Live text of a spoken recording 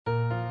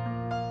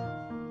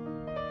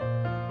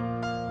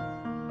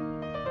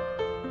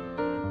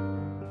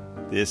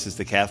This is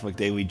the Catholic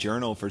Daily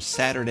Journal for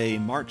Saturday,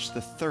 March the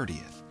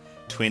 30th,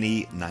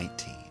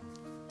 2019.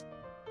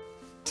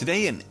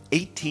 Today in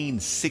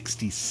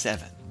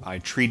 1867, by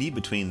treaty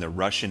between the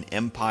Russian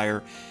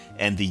Empire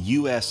and the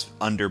U.S.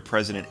 under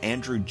President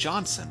Andrew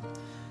Johnson,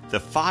 the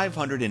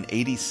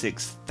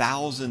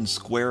 586,000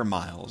 square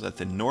miles at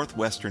the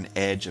northwestern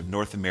edge of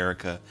North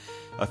America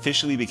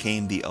officially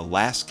became the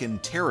Alaskan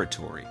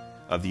Territory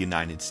of the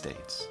United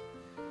States.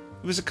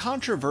 It was a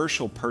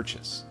controversial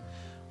purchase.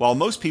 While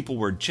most people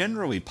were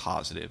generally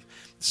positive,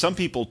 some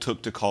people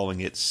took to calling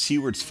it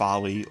Seward's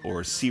Folly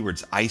or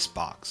Seward's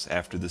Icebox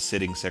after the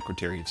sitting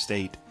Secretary of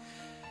State.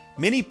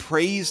 Many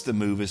praised the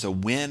move as a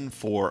win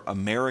for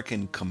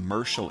American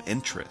commercial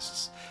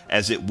interests,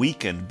 as it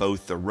weakened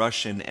both the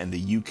Russian and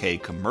the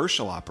UK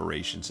commercial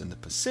operations in the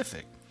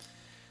Pacific.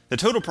 The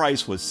total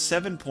price was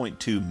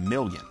 $7.2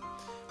 million.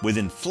 With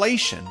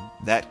inflation,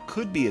 that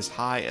could be as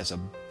high as $1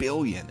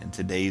 billion in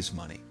today's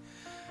money.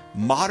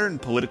 Modern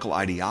political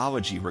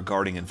ideology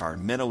regarding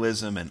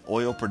environmentalism and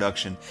oil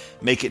production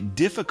make it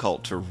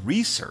difficult to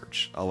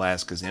research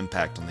Alaska's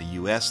impact on the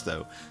U.S.,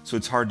 though, so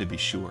it's hard to be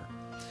sure.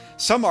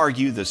 Some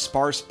argue the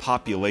sparse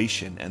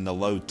population and the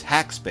low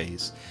tax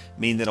base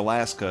mean that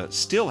Alaska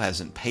still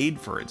hasn't paid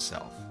for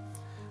itself.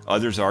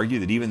 Others argue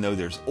that even though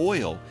there's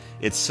oil,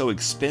 it's so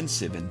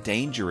expensive and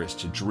dangerous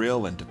to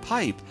drill and to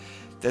pipe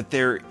that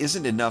there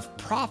isn't enough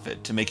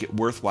profit to make it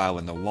worthwhile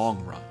in the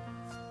long run.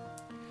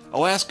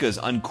 Alaska is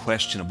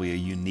unquestionably a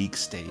unique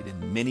state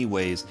in many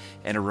ways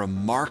and a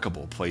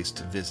remarkable place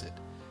to visit.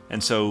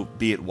 And so,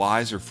 be it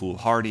wise or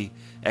foolhardy,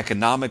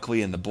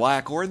 economically in the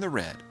black or in the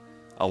red,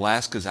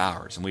 Alaska's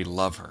ours and we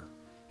love her.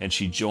 And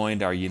she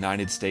joined our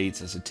United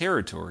States as a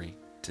territory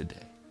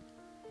today.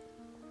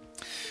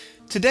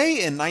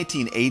 Today in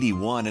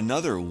 1981,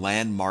 another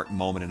landmark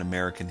moment in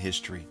American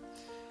history.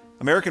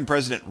 American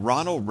President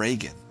Ronald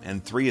Reagan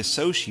and 3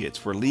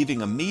 associates were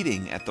leaving a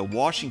meeting at the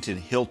Washington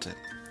Hilton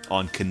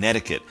on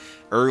Connecticut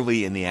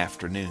early in the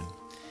afternoon.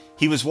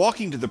 He was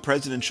walking to the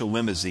presidential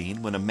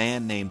limousine when a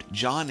man named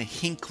John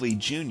Hinckley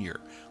Jr.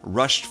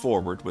 rushed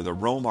forward with a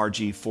Rome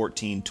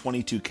RG-14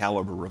 .22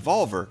 caliber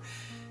revolver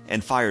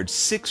and fired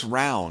 6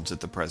 rounds at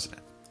the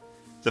president.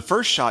 The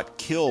first shot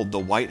killed the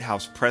White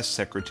House press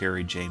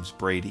secretary James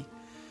Brady.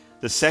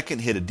 The second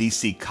hit a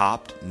D.C.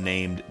 cop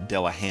named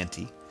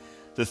Delahanty.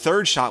 The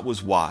third shot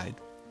was wide.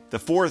 The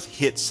fourth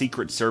hit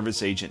Secret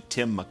Service agent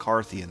Tim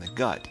McCarthy in the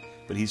gut,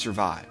 but he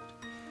survived.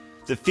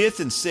 The fifth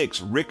and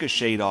sixth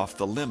ricocheted off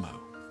the limo.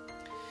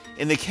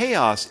 In the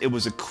chaos, it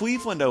was a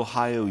Cleveland,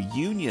 Ohio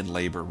union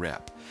labor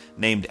rep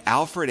named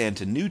Alfred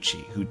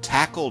Antonucci who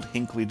tackled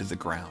Hinckley to the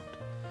ground.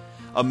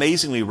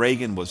 Amazingly,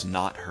 Reagan was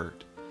not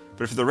hurt,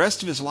 but for the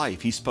rest of his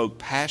life he spoke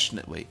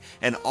passionately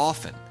and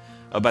often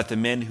about the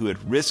men who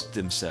had risked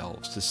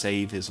themselves to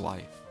save his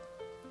life.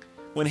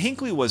 When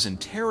Hinckley was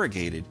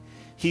interrogated,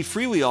 he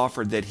freely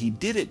offered that he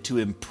did it to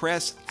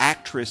impress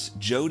actress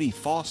Jodie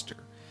Foster,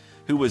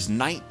 who was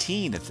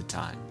 19 at the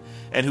time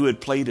and who had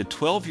played a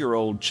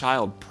 12-year-old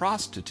child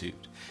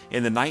prostitute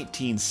in the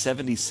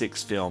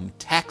 1976 film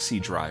Taxi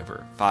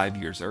Driver 5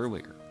 years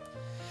earlier.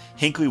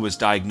 Hinckley was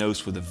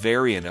diagnosed with a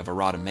variant of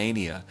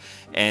erotomania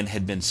and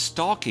had been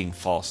stalking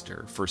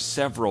Foster for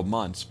several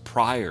months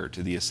prior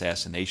to the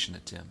assassination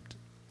attempt.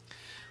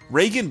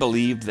 Reagan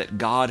believed that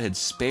God had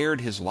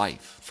spared his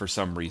life for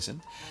some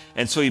reason,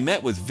 and so he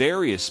met with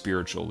various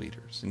spiritual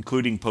leaders,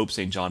 including Pope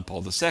St. John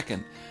Paul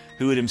II,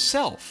 who had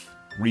himself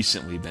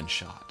recently been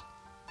shot.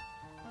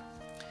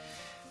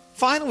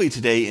 Finally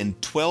today in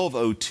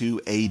 1202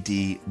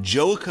 AD,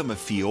 Joachim of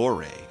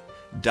Fiore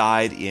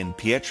died in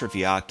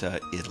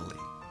Pietrafiata, Italy.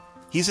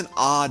 He's an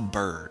odd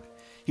bird.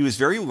 He was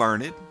very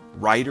learned,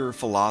 writer,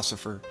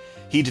 philosopher.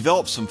 He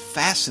developed some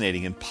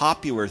fascinating and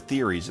popular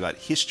theories about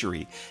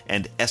history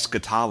and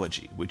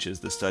eschatology, which is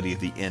the study of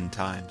the end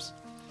times.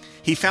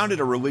 He founded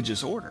a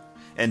religious order,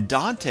 and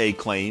Dante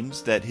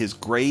claims that his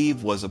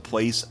grave was a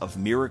place of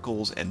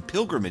miracles and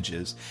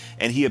pilgrimages,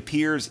 and he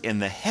appears in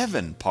the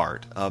heaven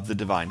part of the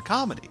Divine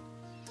Comedy.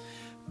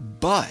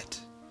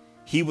 But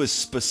he was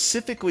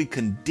specifically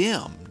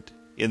condemned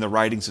in the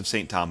writings of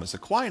St. Thomas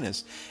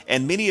Aquinas,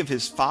 and many of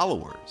his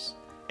followers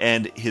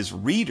and his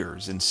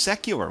readers in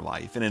secular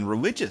life and in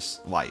religious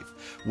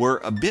life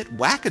were a bit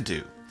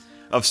wackadoo.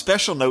 Of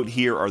special note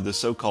here are the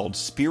so-called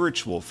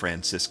spiritual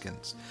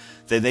Franciscans.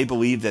 They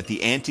believed that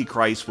the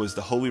Antichrist was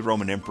the Holy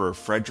Roman Emperor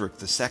Frederick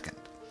II.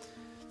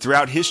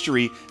 Throughout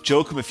history,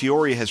 Joachim of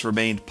Fiore has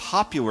remained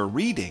popular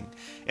reading,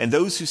 and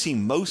those who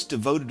seem most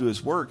devoted to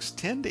his works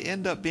tend to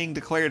end up being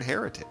declared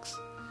heretics.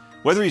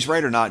 Whether he's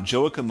right or not,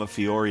 Joachim of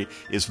Fiore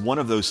is one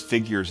of those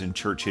figures in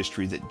church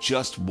history that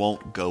just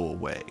won't go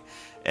away.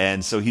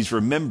 And so he's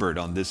remembered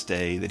on this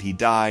day that he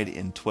died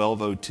in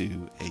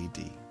 1202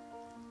 AD.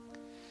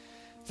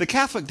 The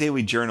Catholic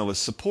Daily Journal is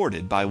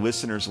supported by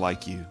listeners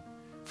like you.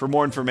 For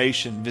more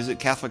information, visit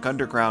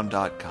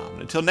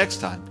CatholicUnderground.com. Until next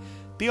time,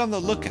 be on the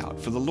lookout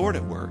for the Lord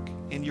at work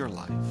in your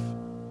life.